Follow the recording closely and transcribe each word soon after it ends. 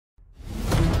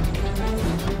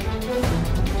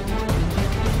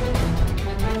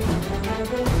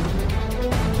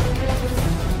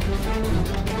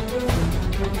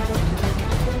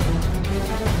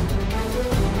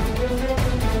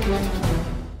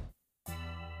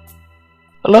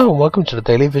Hello and welcome to the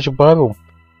Daily Visual Bible.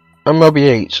 I'm Robbie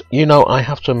Yates. You know, I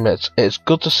have to admit, it's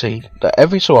good to see that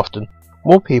every so often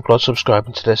more people are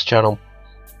subscribing to this channel.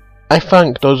 I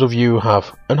thank those of you who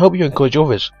have, and hope you encourage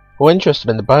others who are interested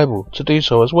in the Bible to do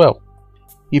so as well.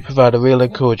 You provide a real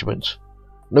encouragement,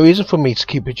 and a reason for me to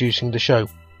keep producing the show.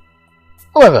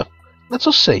 However, let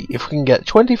us see if we can get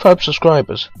 25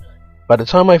 subscribers by the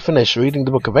time I finish reading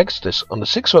the book of Exodus on the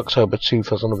 6th of October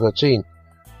 2013.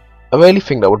 I really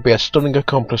think that would be a stunning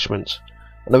accomplishment,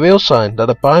 and a real sign that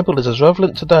the Bible is as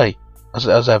relevant today as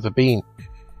it has ever been.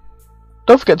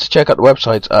 Don't forget to check out the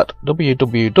website at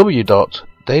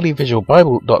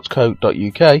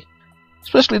www.dailyvisualbible.co.uk,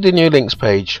 especially the new links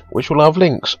page, which will have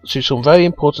links to some very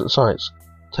important sites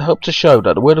to help to show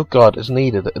that the Word of God is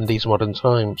needed in these modern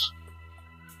times.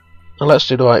 And let's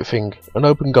do the right thing and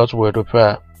open God's Word with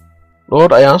prayer.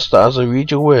 Lord, I ask that as I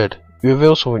read your Word, you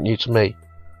reveal something new to me.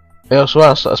 I also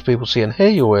ask that as people see and hear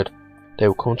your word, they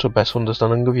will come to a better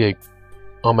understanding of you.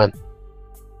 Amen.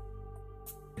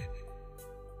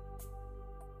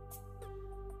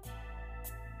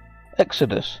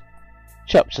 Exodus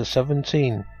chapter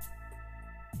 17.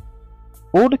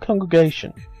 All the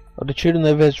congregation of the children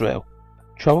of Israel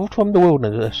travelled from the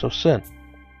wilderness of Sin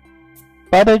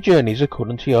by their journeys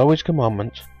according to Yahweh's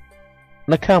commandment,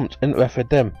 and encamped in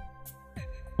Rephidim.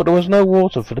 But there was no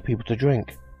water for the people to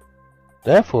drink.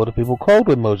 Therefore the people quarrelled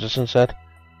with Moses and said,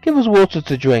 "Give us water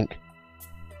to drink."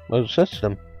 Moses said to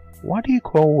them, "Why do you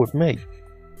quarrel with me?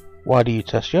 Why do you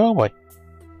test Yahweh?"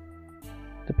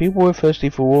 The people were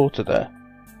thirsty for water there,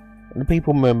 and the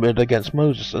people murmured against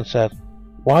Moses and said,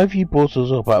 "Why have you brought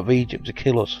us up out of Egypt to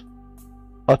kill us,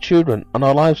 our children and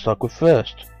our livestock with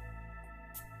thirst?"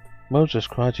 Moses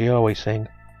cried to Yahweh, saying,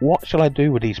 "What shall I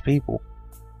do with these people?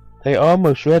 They are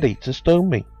almost ready to stone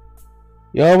me."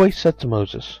 Yahweh said to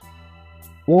Moses,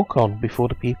 "Walk on before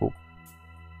the people,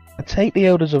 and take the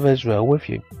elders of Israel with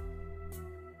you,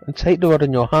 and take the rod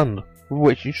in your hand with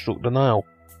which you struck the Nile,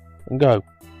 and go.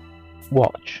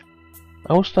 Watch,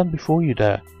 I will stand before you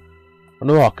there, on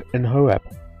the rock in Horeb.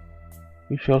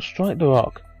 You shall strike the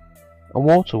rock, and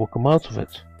water will come out of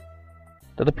it,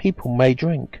 that the people may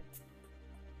drink."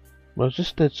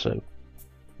 Moses did so, in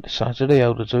the sight of the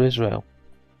elders of Israel.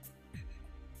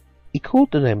 He called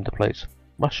the name of the place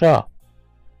Mashah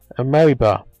and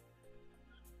Meribah,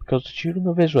 because the children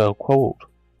of Israel quarrelled,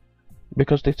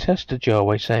 because they tested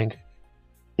Yahweh, saying,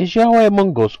 "Is Yahweh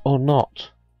among us or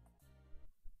not?"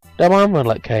 Then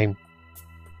Amalek came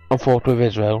and fought with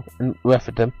Israel in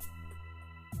Rephidim.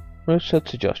 Moses said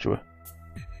to Joshua,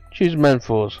 "Choose men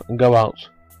for us and go out,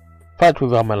 fight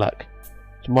with Amalek.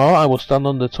 Tomorrow I will stand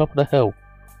on the top of the hill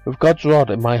with God's rod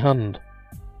in my hand."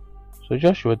 So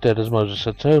Joshua did as Moses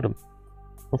had told him,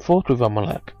 and fought with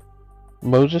Amalek.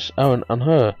 Moses, Aaron and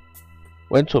Hur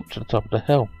went up to the top of the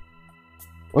hill.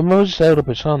 When Moses held up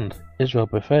his hand, Israel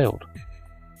prevailed.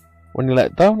 When he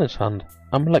let down his hand,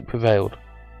 Amalek prevailed,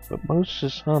 but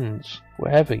Moses' hands were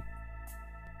heavy.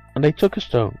 And they took a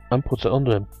stone and put it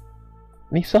under him,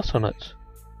 and he sat on it.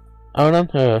 Aaron and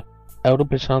Hur held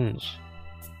up his hands,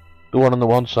 the one on the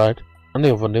one side and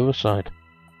the other on the other side.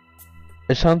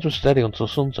 His hands were steady until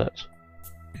sunset.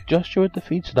 Joshua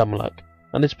defeated Amalek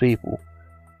and his people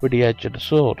with the edge of the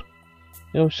sword.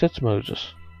 Yahweh said to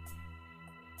Moses,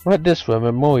 "Write this for a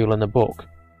memorial in the book,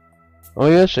 and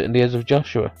rehearse it in the ears of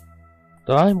Joshua,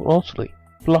 that I will utterly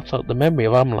blot out the memory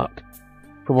of Amalek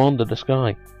from under the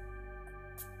sky."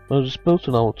 Moses built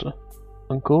an altar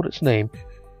and called its name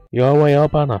Yahweh our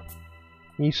banner.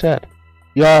 He said,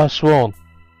 "Yahweh has sworn,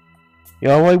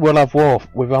 Yahweh will have war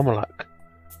with Amalek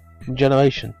from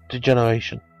generation to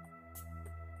generation."